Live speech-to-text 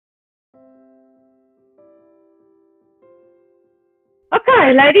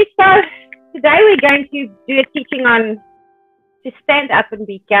Hi, ladies. So today we're going to do a teaching on to stand up and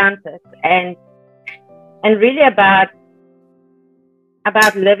be counted, and really about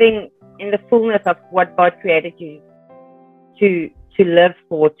living in the fullness of what God created you to live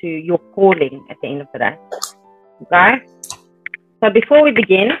for, to your calling at the end of the day. Okay? So before we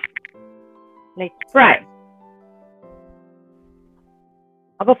begin, let's pray.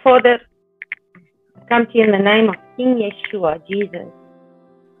 Our Father, I come to you in the name of King Yeshua, Jesus.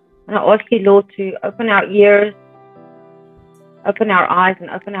 And I ask you, Lord, to open our ears, open our eyes, and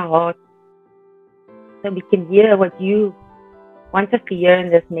open our hearts so we can hear what you want us to hear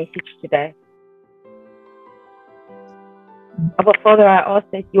in this message today. Our Father, I ask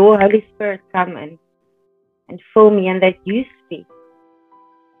that your Holy Spirit come and fill me, and that you speak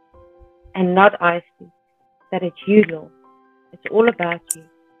and not I speak, that it's you, Lord. It's all about you.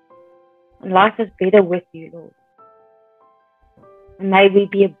 And life is better with you, Lord. And may we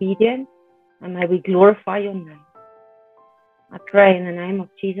be obedient, and may we glorify your name. I pray in the name of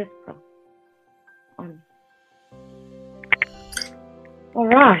Jesus Christ. Amen. All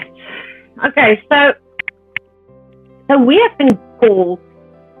right. Okay, so we have been called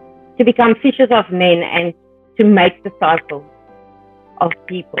to become fishers of men and to make disciples of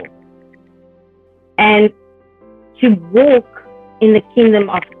people, and to walk in the kingdom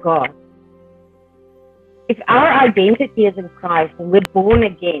of God. If our identity is in Christ and we're born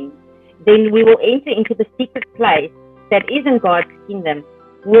again, then we will enter into the secret place that is in God's kingdom,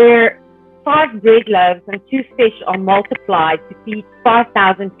 where 5 bread loaves and 2 fish are multiplied to feed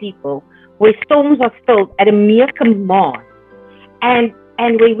 5,000 people, where storms are stilled at a mere command, and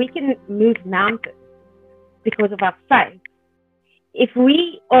where we can move mountains because of our faith. If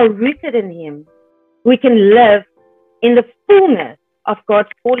we are rooted in Him, we can live in the fullness of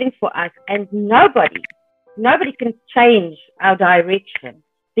God's calling for us, and nobody can change our direction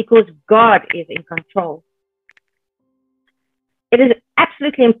because God is in control. It is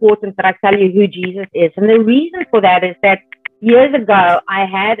absolutely important that I tell you who Jesus is. And the reason for that is that years ago, I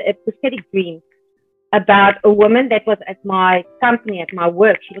had a prophetic dream about a woman that was at my company, at my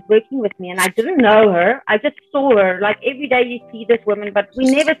work. She was working with me, and I didn't know her. I just saw her. Like every day you see this woman, but we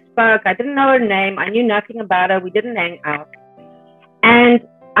never spoke. I didn't know her name. I knew nothing about her. We didn't hang out. And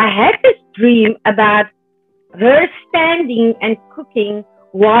I had this dream about her standing and cooking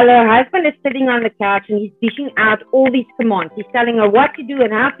while her husband is sitting on the couch, and he's dishing out all these commands. He's telling her what to do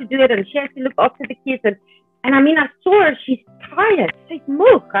and how to do it, and she has to look after the kids. And I mean, I saw her, she's tired. She's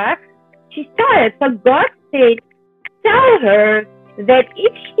mocha. She's tired. So God said, tell her that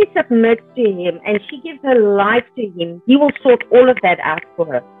if she submits to Him and she gives her life to Him, He will sort all of that out for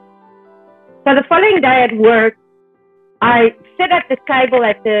her. So the following day at work, I sit at the table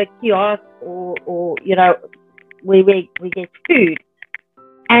at the kiosk or you know, where we get food.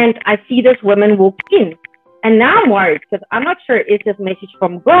 And I see this woman walk in. And now I'm worried because I'm not sure, is this message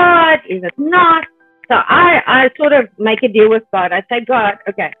from God? Is it not? So I sort of make a deal with God. I say, God,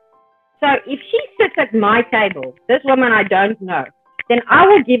 okay. So if she sits at my table, this woman I don't know, then I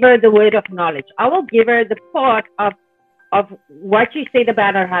will give her the word of knowledge. I will give her the part of what she said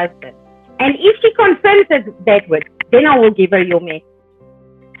about her husband. And if she confirms that word, then I will give her your message.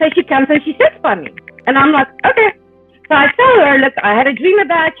 So she comes and she sits by me. And I'm like, okay. So I tell her, look, I had a dream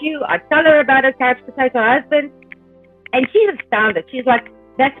about you. I tell her about her couch potato husband. And she's astounded. She's like,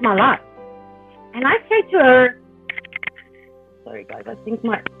 that's my life. And I say to her, sorry guys, I think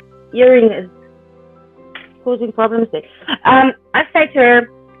my earring is causing problems there. I say to her,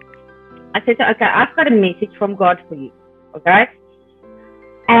 okay, I've got a message from God for you. Okay?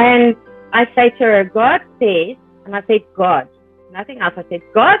 And I say to her, God says, and I said, God, nothing else. I said,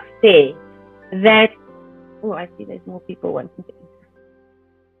 God says that, oh, I see there's more people wanting to enter.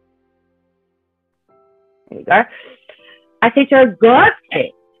 There we go. I said to her, God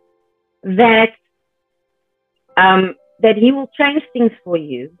says that He will change things for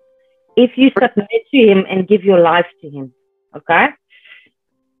you if you submit to Him and give your life to Him. Okay?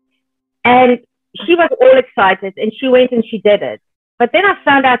 And she was all excited, and she went and she did it. But then I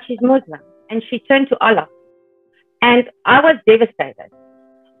found out she's Muslim, and she turned to Allah. And I was devastated.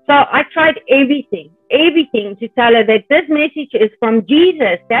 So I tried everything to tell her that this message is from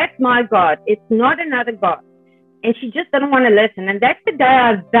Jesus. That's my God. It's not another God. And she just didn't want to listen. And that's the day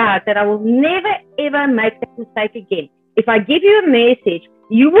I vowed that I will never, ever make that mistake again. If I give you a message,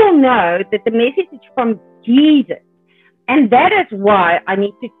 you will know that the message is from Jesus. And that is why I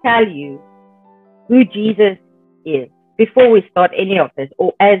need to tell you who Jesus is before we start any of this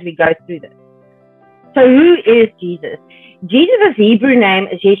or as we go through this. So who is Jesus? Jesus' Hebrew name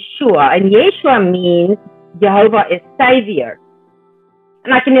is Yeshua, and Yeshua means Jehovah is Savior.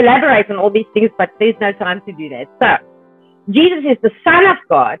 And I can elaborate on all these things, but there's no time to do that. So, Jesus is the Son of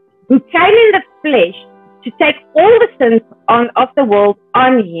God who came in the flesh to take all the sins of the world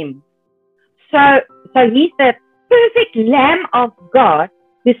on him. So he's the perfect Lamb of God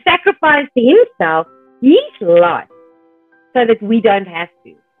who sacrificed himself, his life, so that we don't have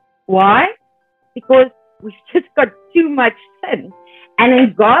to. Why? Because we've just got too much sin. And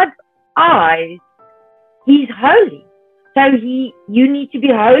in God's eyes, he's holy. So you need to be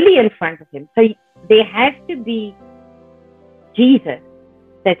holy in front of him. So there has to be Jesus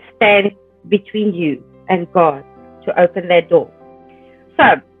that stands between you and God to open that door.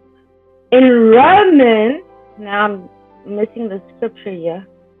 So in Romans, now I'm missing the scripture here.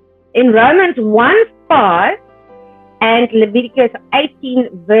 In Romans 1:5 and Leviticus 18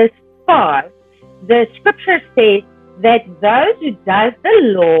 verse 5, the scripture says that those who does the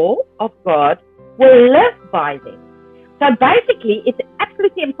law of God will live by them. So basically, it's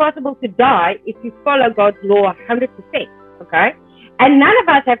absolutely impossible to die if you follow God's law 100%, okay? And none of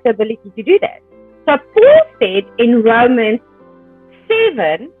us have the ability to do that. So Paul said in Romans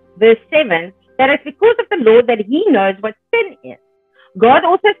 7, verse 7, that it's because of the law that he knows what sin is. God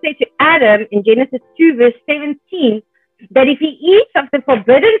also said to Adam in Genesis 2, verse 17, that if he eats of the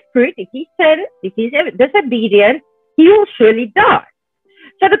forbidden fruit, if he sins, if he's disobedient, he will surely die.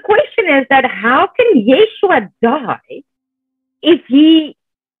 So the question is that how can Yeshua die if he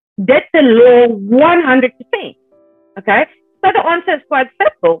did the law 100%? Okay, so the answer is quite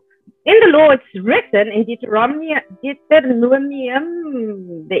simple. In the law, it's written in Deuteronomy,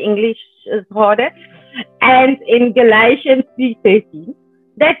 the English is harder, and in Galatians 3:13,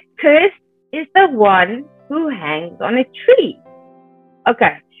 that cursed is the one who hangs on a tree.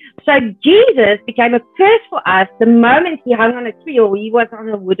 Okay, so Jesus became a curse for us the moment he hung on a tree or he was on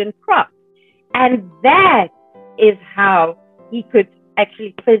a wooden cross. And that is how he could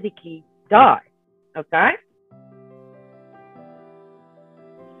actually physically die. Okay?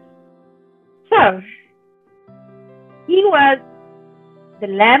 So, he was the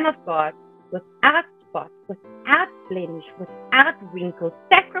Lamb of God without spot, without blemish, without wrinkle,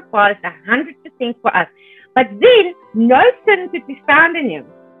 sacrificed 100% for us. But then, no sin could be found in him.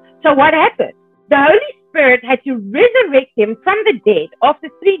 So what happened? The Holy Spirit had to resurrect him from the dead after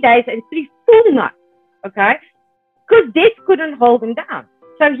 3 days and 3 full nights. Okay? Because death couldn't hold him down.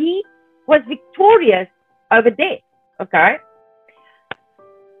 So he was victorious over death. Okay?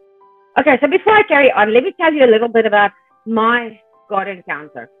 Okay, so before I carry on, let me tell you a little bit about my God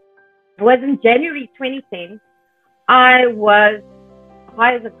encounter. It was in January 2010. I was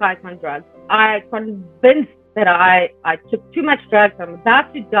high as a kite on drugs. I convinced that I took too much drugs. I'm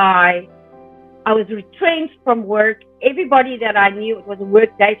about to die. I was retrenched from work. Everybody that I knew, it was a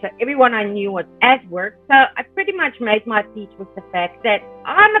work day, so everyone I knew was at work. So I pretty much made my peace with the fact that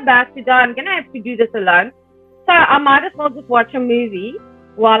I'm about to die. I'm going to have to do this alone. So I might as well just watch a movie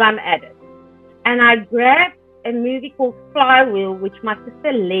while I'm at it. And I grabbed a movie called Flywheel, which my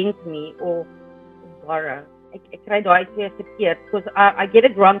sister lent me, or borrow. Ek kry daai twee verkeerd, because I get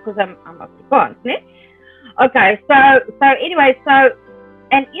it wrong because I'm Afrikaans, né? Okay, so anyway,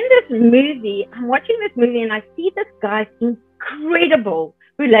 and in this movie, I'm watching this movie and I see this guy's incredible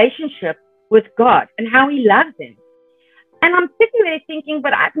relationship with God and how he loves him. And I'm sitting there thinking,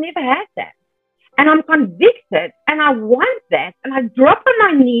 but I've never had that. And I'm convicted and I want that. And I drop on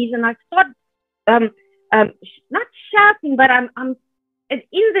my knees and I start, not shouting, but I'm in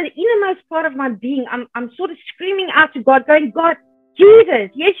the innermost part of my being, I'm sort of screaming out to God, going, God,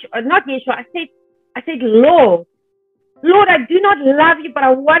 Jesus, Yeshua, not Yeshua. I said, Lord, I do not love you, but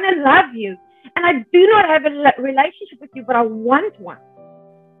I want to love you. And I do not have a relationship with you, but I want one.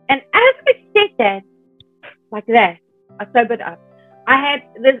 And as I said that, like that, I sobered up. I had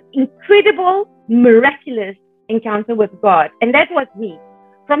this incredible, miraculous encounter with God. And that was me.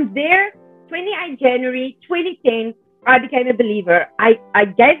 From there, 28 January 2010, I became a believer. I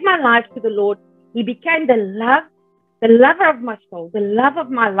gave my life to the Lord. He became the lover of my soul, the love of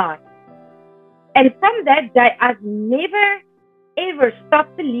my life. And from that day, I've never, ever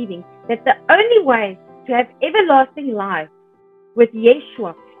stopped believing that the only way to have everlasting life with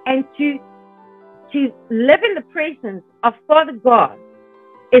Yeshua and to live in the presence of Father God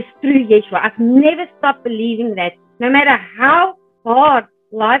is through Yeshua. I've never stopped believing that, no matter how hard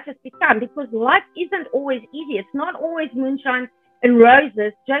life has become, because life isn't always easy. It's not always moonshine and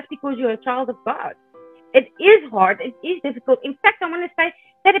roses just because you're a child of God. It is hard. It is difficult. In fact, I want to say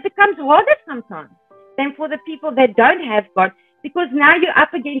that it becomes harder sometimes than for the people that don't have God, because now you're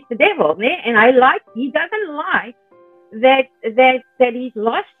up against the devil, and he doesn't like that he's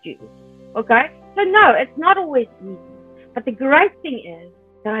lost you. Okay, so no, it's not always easy. But the great thing is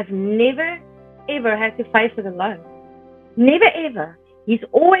that I've never, ever had to face it alone. Never, ever. He's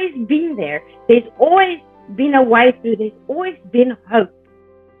always been there. There's always been a way through. There's always been hope.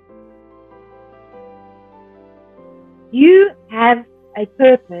 You have a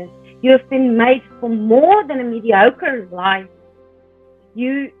purpose. You have been made for more than a mediocre life.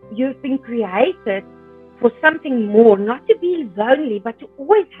 You've been created for something more, not to be lonely, but to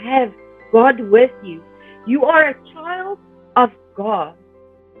always have God with you. You are a child of God.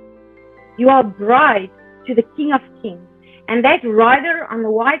 You are bride to the King of Kings. And that rider on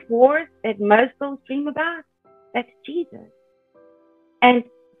the white horse that most girls dream about, that's Jesus. And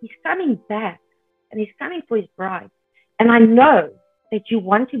he's coming back, and he's coming for his bride. And I know that you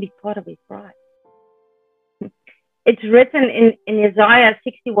want to be part of his bride. It's written in Isaiah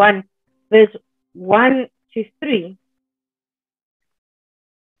 61, verse 1 to 3.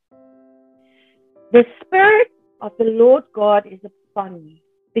 The Spirit of the Lord God is upon me,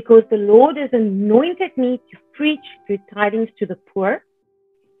 because the Lord has anointed me to preach good tidings to the poor.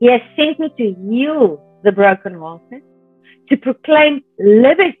 He has sent me to heal the brokenhearted, to proclaim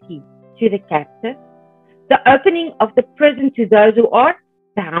liberty to the captive, the opening of the prison to those who are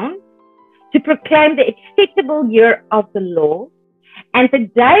bound, to proclaim the acceptable year of the Lord, and the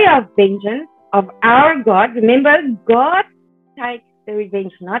day of vengeance of our God. Remember, God takes the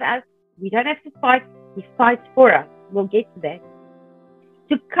revenge, not us. We don't have to fight. He fights for us. We'll get to that.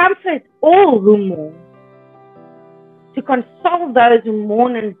 To comfort all who mourn, to console those who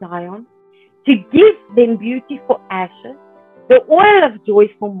mourn in Zion, to give them beauty for ashes, the oil of joy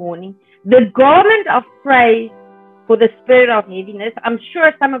for mourning, the garment of praise for the spirit of heaviness. I'm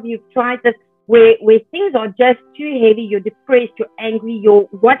sure some of you have tried this, where things are just too heavy, you're depressed, you're angry, you're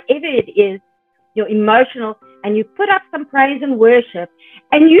whatever it is, you're emotional, and you put up some praise and worship,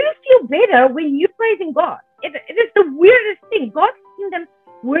 and you feel better when you're praising God. It is the weirdest thing. God's kingdom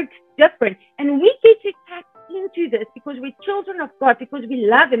works different, and we get to tap into this because we're children of God, because we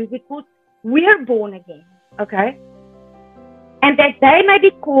love him, because we're born again, okay? And that they may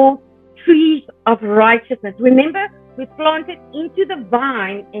be called trees of righteousness. Remember, we're planted into the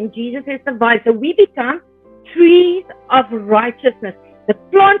vine, and Jesus is the vine. So we become trees of righteousness, the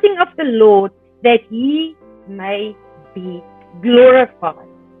planting of the Lord, that he may be glorified.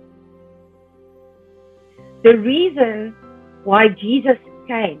 The reason why Jesus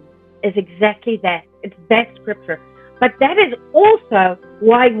came is exactly that. It's that scripture. But that is also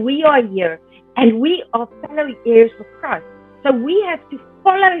why we are here, and we are fellow heirs of Christ. So we have to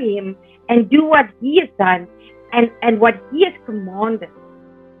follow him and do what he has done and what he has commanded.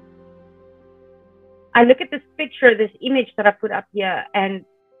 I look at this picture, this image that I put up here, and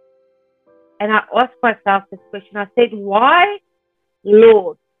I asked myself this question. I said, why,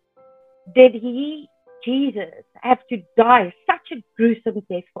 Lord, did Jesus, have to die such a gruesome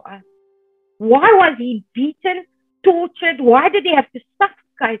death for us? Why was he beaten, tortured? Why did he have to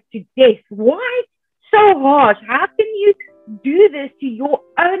suffocate to death? Why so harsh? How can you do this to your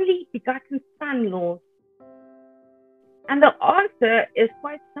only begotten Son, Lord? And the answer is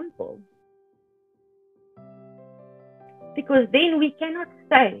quite simple. Because then we cannot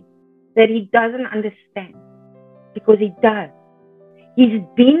say that he doesn't understand. Because he does. He's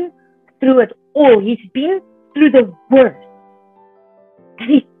been through it all. He's been through the worst. And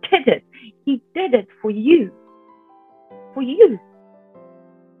he did it. He did it for you. For you.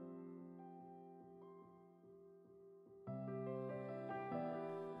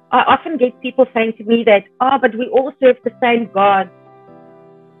 I often get people saying to me that, but we all serve the same God.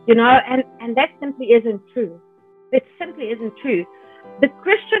 You know, and that simply isn't true. It simply isn't true. The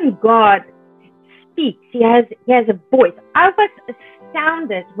Christian God speaks. He has a voice. I was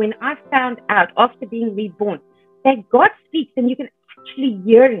astounded when I found out after being reborn that God speaks and you can actually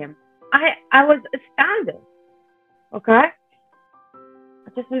hear him. I was astounded. Okay? I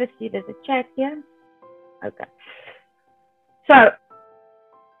just want to see, there's a chat here. Okay. So,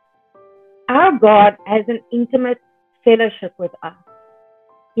 our God has an intimate fellowship with us.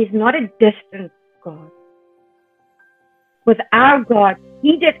 He's not a distant God. With our God,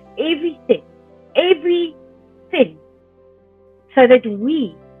 he did everything, so that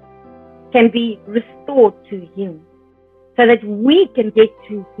we can be restored to him, so that we can get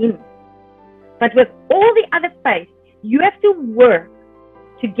to him. But with all the other faith, you have to work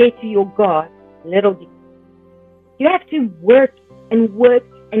to get to your God, little d. You have to work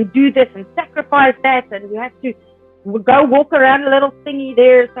and do this and sacrifice that, and you have to go walk around a little thingy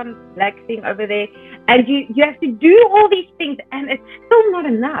there, some black thing over there, and you have to do all these things, and it's still not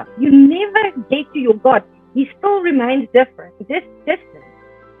enough. You never get to your God. He still remains distant.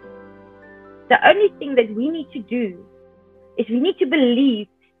 The only thing that we need to do is we need to believe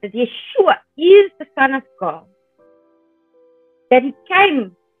that Yeshua is the Son of God, that He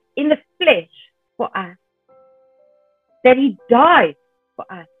came in the flesh for us, that He died for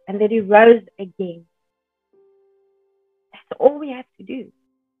us, and that He rose again. That's all we have to do.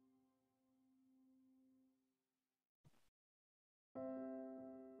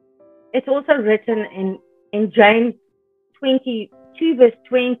 It's also written in James 22 verse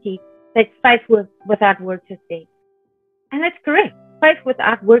 20 that faith without works is dead. And that's correct. Faith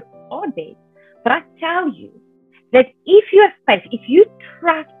without works are dead. But I tell you that if you have faith, if you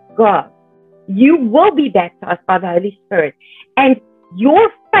trust God, you will be baptized by the Holy Spirit. And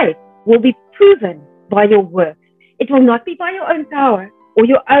your faith will be proven by your works. It will not be by your own power or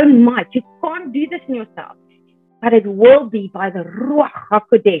your own might. You can't do this in yourself. But it will be by the Ruach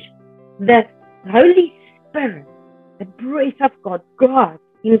HaKodesh, the Holy Spirit, the breath of God, God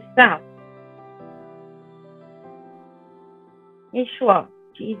Himself. Yeshua,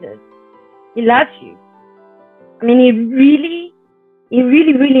 Jesus, He loves you. I mean, He really,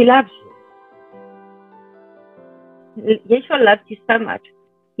 really loves you. Yeshua loves you so much.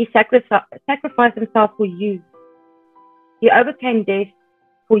 He sacrificed Himself for you. He overcame death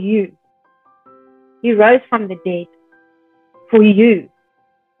for you. He rose from the dead for you.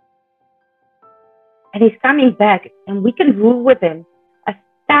 And He's coming back, and we can rule with Him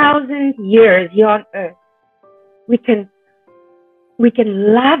 1,000 years here on earth. We can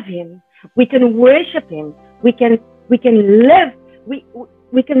love Him. We can worship Him. We can live.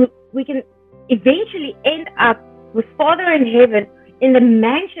 We can eventually end up with Father in heaven in the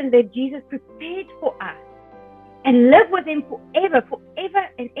mansion that Jesus prepared for us, and live with Him forever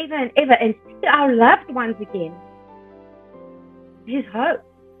and ever and ever, and see our loved ones again. There's hope.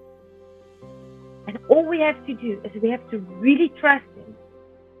 And all we have to do is we have to really trust Him,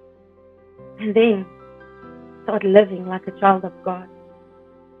 and then start living like a child of God.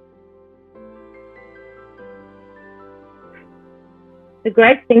 The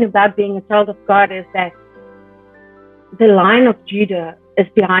great thing about being a child of God is that the Lion of Judah is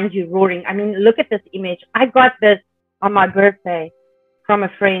behind you roaring. I mean, look at this image. I got this on my birthday from a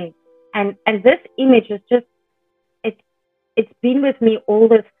friend. And this image is just, it's been with me all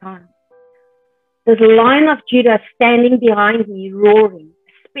this time. This Lion of Judah standing behind me roaring,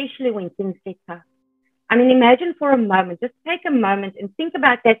 especially when things get tough. I mean, imagine for a moment, just take a moment and think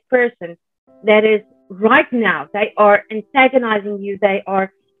about that person that is right now, they are antagonizing you, they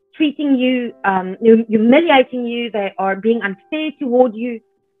are treating you, humiliating you, they are being unfair toward you.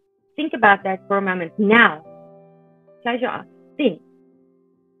 Think about that for a moment. Now, close your eyes. Think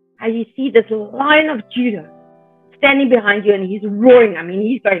how you see this Lion of Judah standing behind you, and he's roaring. I mean,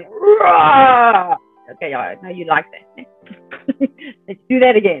 he's going, roar! Okay, I know you like that. Let's do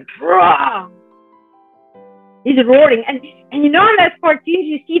that again. Roar! He's roaring. And you know in those cartoons,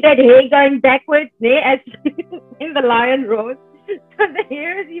 you see that hair going backwards there as in the lion roars. So the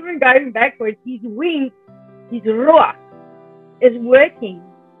hair is even going backwards. His wings, his roar is working.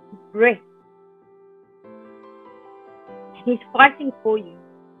 His breath. And he's fighting for you.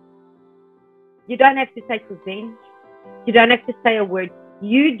 You don't have to take revenge. You don't have to say a word.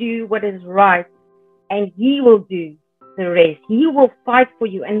 You do what is right, and He will do the rest. He will fight for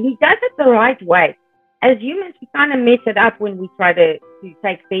you, and He does it the right way. As humans, we kind of mess it up when we try to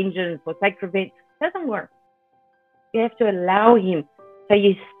take vengeance or take revenge. It doesn't work. You have to allow Him. So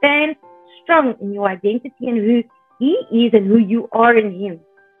you stand strong in your identity and who He is and who you are in Him.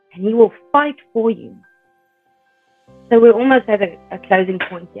 And He will fight for you. So we're almost at a closing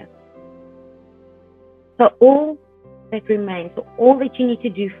point here. So all that remains, so all that you need to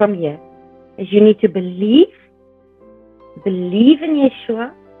do from here is you need to believe in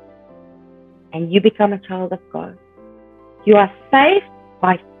Yeshua, and you become a child of God. You are saved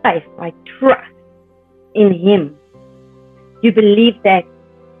by faith, by trust in Him. You believe that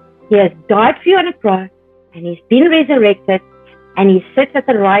He has died for you on a cross, and He's been resurrected, and He sits at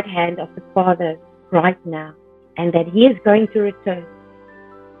the right hand of the Father right now, and that He is going to return.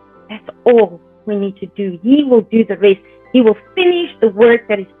 That's all we need to do. He will do the rest. He will finish the work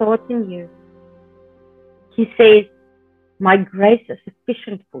that He starts in you. He says, my grace is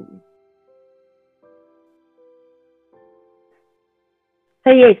sufficient for you.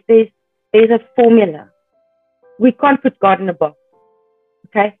 So yes, there's a formula. We can't put God in a box,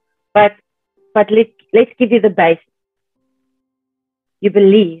 okay? But let's give you the basics. You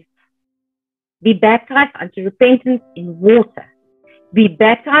believe. Be baptized unto repentance in water. Be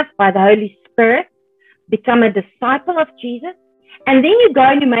baptized by the Holy Spirit. Become a disciple of Jesus. And then you go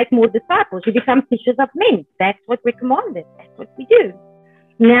and you make more disciples. You become fishers of men. That's what we're commanded. That's what we do.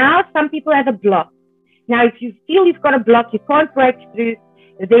 Now some people have a block. Now, if you feel you've got a block, you can't break through,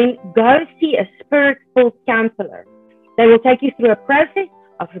 then go see a spirit-filled counselor. They will take you through a process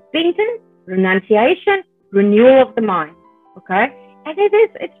of repentance, renunciation, renewal of the mind. Okay? And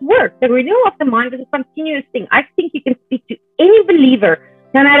it's work. The renewal of the mind is a continuous thing. I think you can speak to any believer,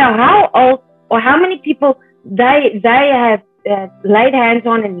 no matter how old or how many people they have laid hands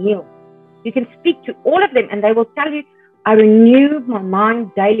on and healed. You can speak to all of them and they will tell you, I renew my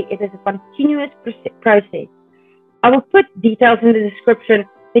mind daily. It is a continuous process. I will put details in the description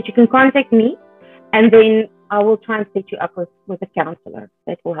that you can contact me, and then I will try and set you up with a counselor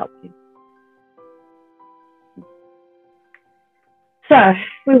that will help you. So,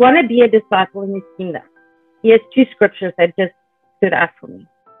 we want to be a disciple in His kingdom. Here's two scriptures that just stood out for me.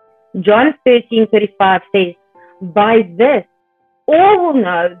 John 13:35 says, by this, all will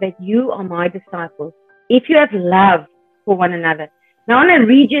know that you are my disciples, if you have love for one another. Now, I want to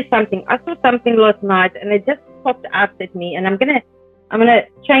read you something. I saw something last night, and it just popped out at me, and I'm gonna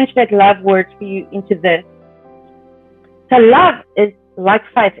change that love word for you into this. So, love is like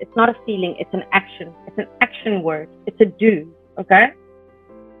faith. It's not a feeling. It's an action. It's an action word. It's a do. Okay.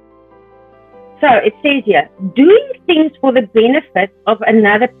 So it says here, doing things for the benefit of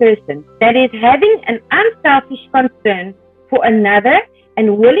another person. That is, having an unselfish concern for another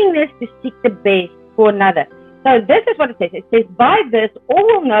and willingness to seek the best for another. So this is what it says. It says, by this, all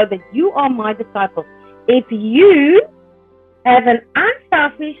will know that you are my disciples, if you have an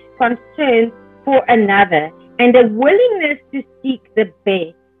unselfish concern for another and a willingness to seek the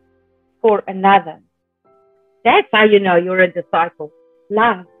best for another. That's how you know you're a disciple.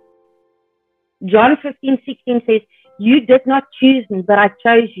 Love. John 15:16 says, you did not choose me, but I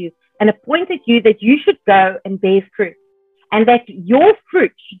chose you and appointed you that you should go and bear fruit, and that your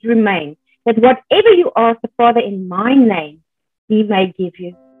fruit should remain, that whatever you ask the Father in my name, He may give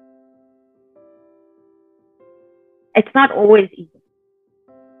you. It's not always easy.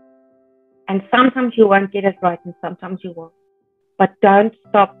 And sometimes you won't get it right, and sometimes you won't. But don't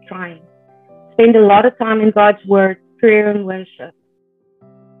stop trying. Spend a lot of time in God's Word, prayer and worship.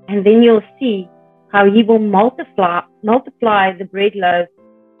 And then you'll see how He will multiply the bread, loaves,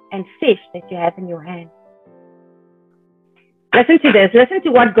 and fish that you have in your hand. Listen to this. Listen to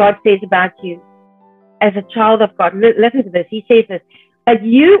what God says about you as a child of God. Listen to this. He says this, but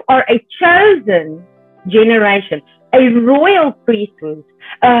you are a chosen generation, a royal priesthood,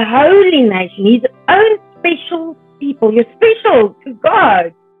 a holy nation, His own special people. You're special to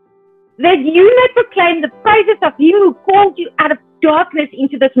God, that you may proclaim the praises of Him who called you out of darkness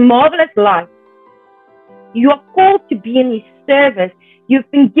into this marvelous light. You are called to be in His service. You've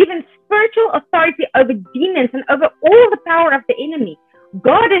been given spiritual authority over demons and over all the power of the enemy.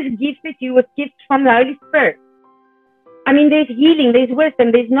 God has gifted you with gifts from the Holy Spirit. I mean, there's healing, there's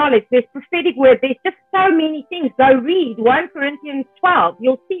wisdom, there's knowledge, there's prophetic word. There's just so many things. Go read 1 Corinthians 12.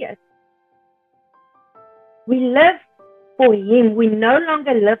 You'll see it. We live for Him. We no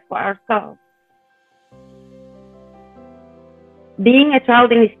longer live for ourselves. Being a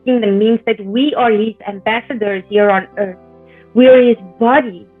child in His kingdom means that we are His ambassadors here on earth. We are His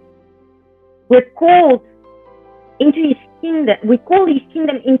body. We're called into His kingdom. We call His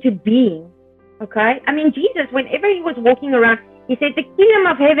kingdom into being. Okay? I mean, Jesus, whenever He was walking around, He said, the kingdom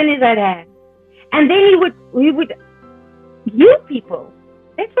of heaven is at hand. And then He would heal people.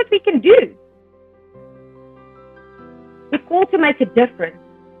 That's what we can do. We're called to make a difference,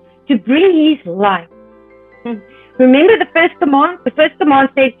 to bring His light. Remember the first command? The first command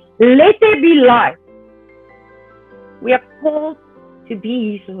says, let there be light. We are called to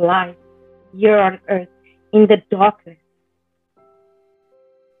be His light here on earth in the darkness.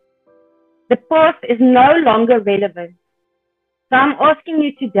 The past is no longer relevant. So I'm asking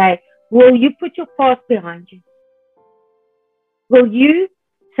you today, will you put your past behind you? Will you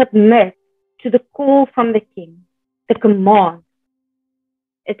submit to the call from the King, the command?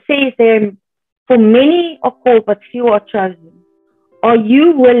 It says there, for many are called, but few are chosen. Are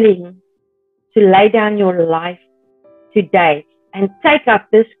you willing to lay down your life today and take up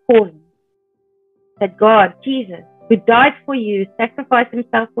this calling that God, Jesus, who died for you, sacrificed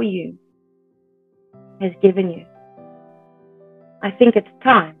Himself for you, has given you? I think it's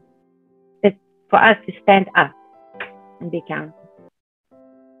time for us to stand up and be counted.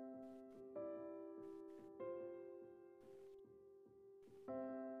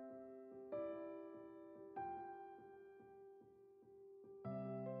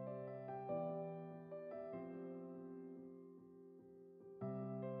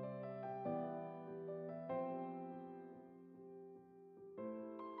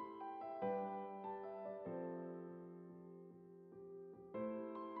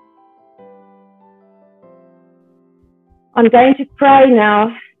 I'm going to pray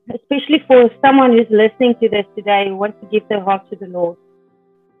now, especially for someone who's listening to this today who wants to give their heart to the Lord,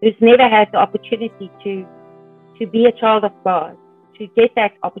 who's never had the opportunity to be a child of God, to get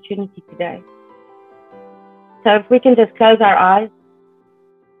that opportunity today. So if we can just close our eyes.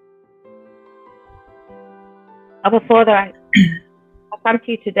 Our Father, I come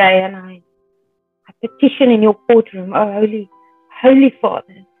to you today and I petition in your courtroom, oh Holy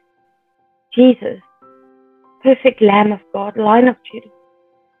Father, Jesus, perfect Lamb of God, Lion of Judah,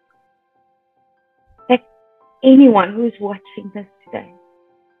 that anyone who's watching this today,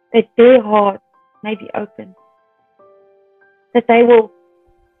 that their heart may be open, that they will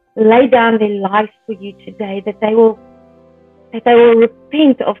lay down their lives for you today, that they will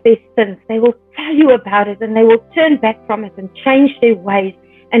repent of their sins, they will tell you about it, and they will turn back from it and change their ways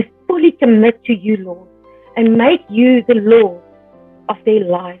and fully commit to you, Lord, and make you the Lord of their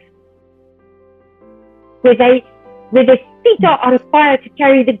life. Where their feet are on fire to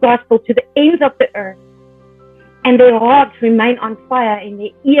carry the gospel to the ends of the earth, and their hearts remain on fire and their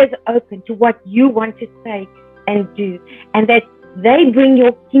ears open to what you want to say and do, and that they bring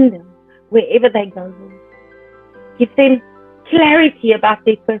your kingdom wherever they go, Lord. Give them clarity about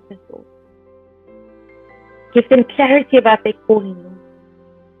their purpose, Lord. Give them clarity about their calling, Lord.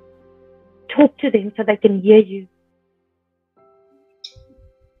 Talk to them so they can hear you.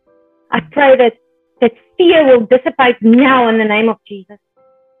 I pray that fear will dissipate now in the name of Jesus.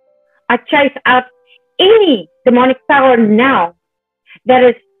 I chase out any demonic power now that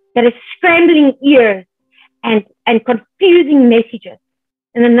is scrambling ears and confusing messages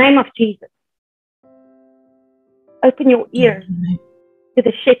in the name of Jesus. Open your ears to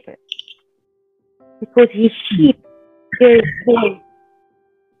the shepherd, because his sheep hear his voice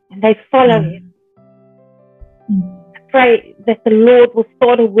and they follow him. I pray that the Lord will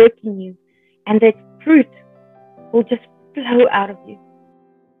start a work in you and that fruit will just flow out of you.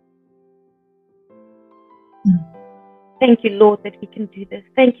 Thank you, Lord, that we can do this.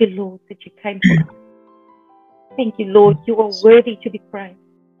 Thank you, Lord, that you came for us. Thank you, Lord, you are worthy to be praised.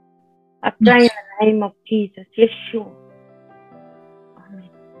 I pray in the name of Jesus, Yeshua. Amen.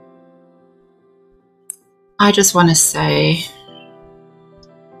 I just want to say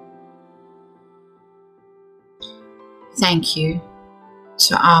thank you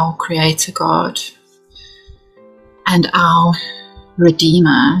to our Creator God and our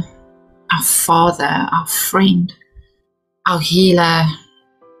Redeemer, our Father, our friend, our healer,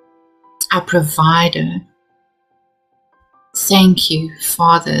 our provider. Thank you,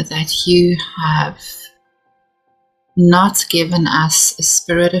 Father, that you have not given us a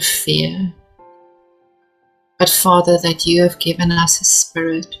spirit of fear, but Father, that you have given us a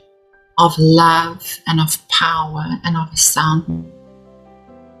spirit of love and of power and of a sound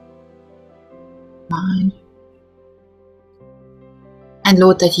mind. And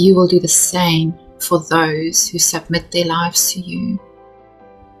Lord, that you will do the same for those who submit their lives to you,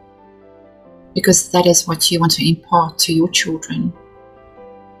 because that is what you want to impart to your children.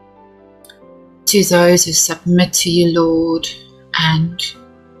 To those who submit to you, Lord, and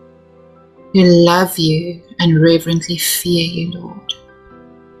who love you and reverently fear you, Lord.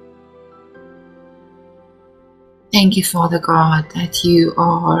 Thank you, Father God, that you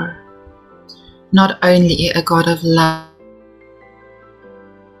are not only a God of love,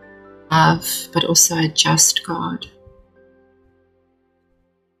 but also a just God.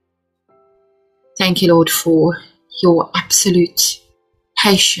 Thank you, Lord, for your absolute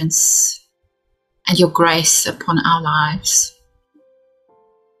patience and your grace upon our lives.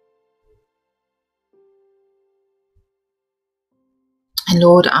 And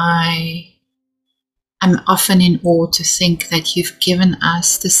Lord, I am often in awe to think that you've given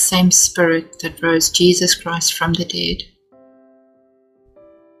us the same Spirit that rose Jesus Christ from the dead.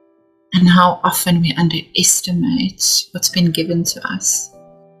 And how often we underestimate what's been given to us.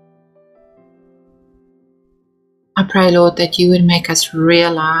 I pray, Lord, that you would make us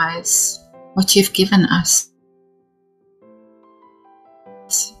realize what you've given us,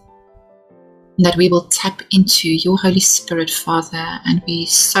 and that we will tap into your Holy Spirit, Father, and be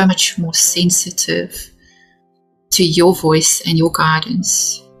so much more sensitive to your voice and your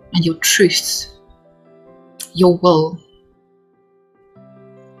guidance and your truth, your will.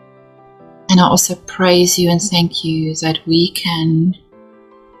 And I also praise you and thank you that we can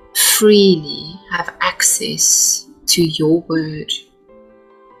freely have access to your word,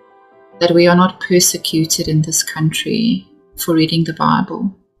 that we are not persecuted in this country for reading the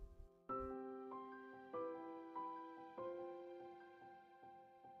Bible.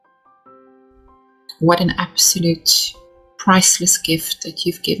 What an absolute priceless gift that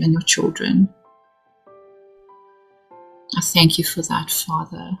you've given your children. I thank you for that,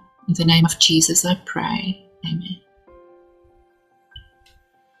 Father. In the name of Jesus, I pray. Amen.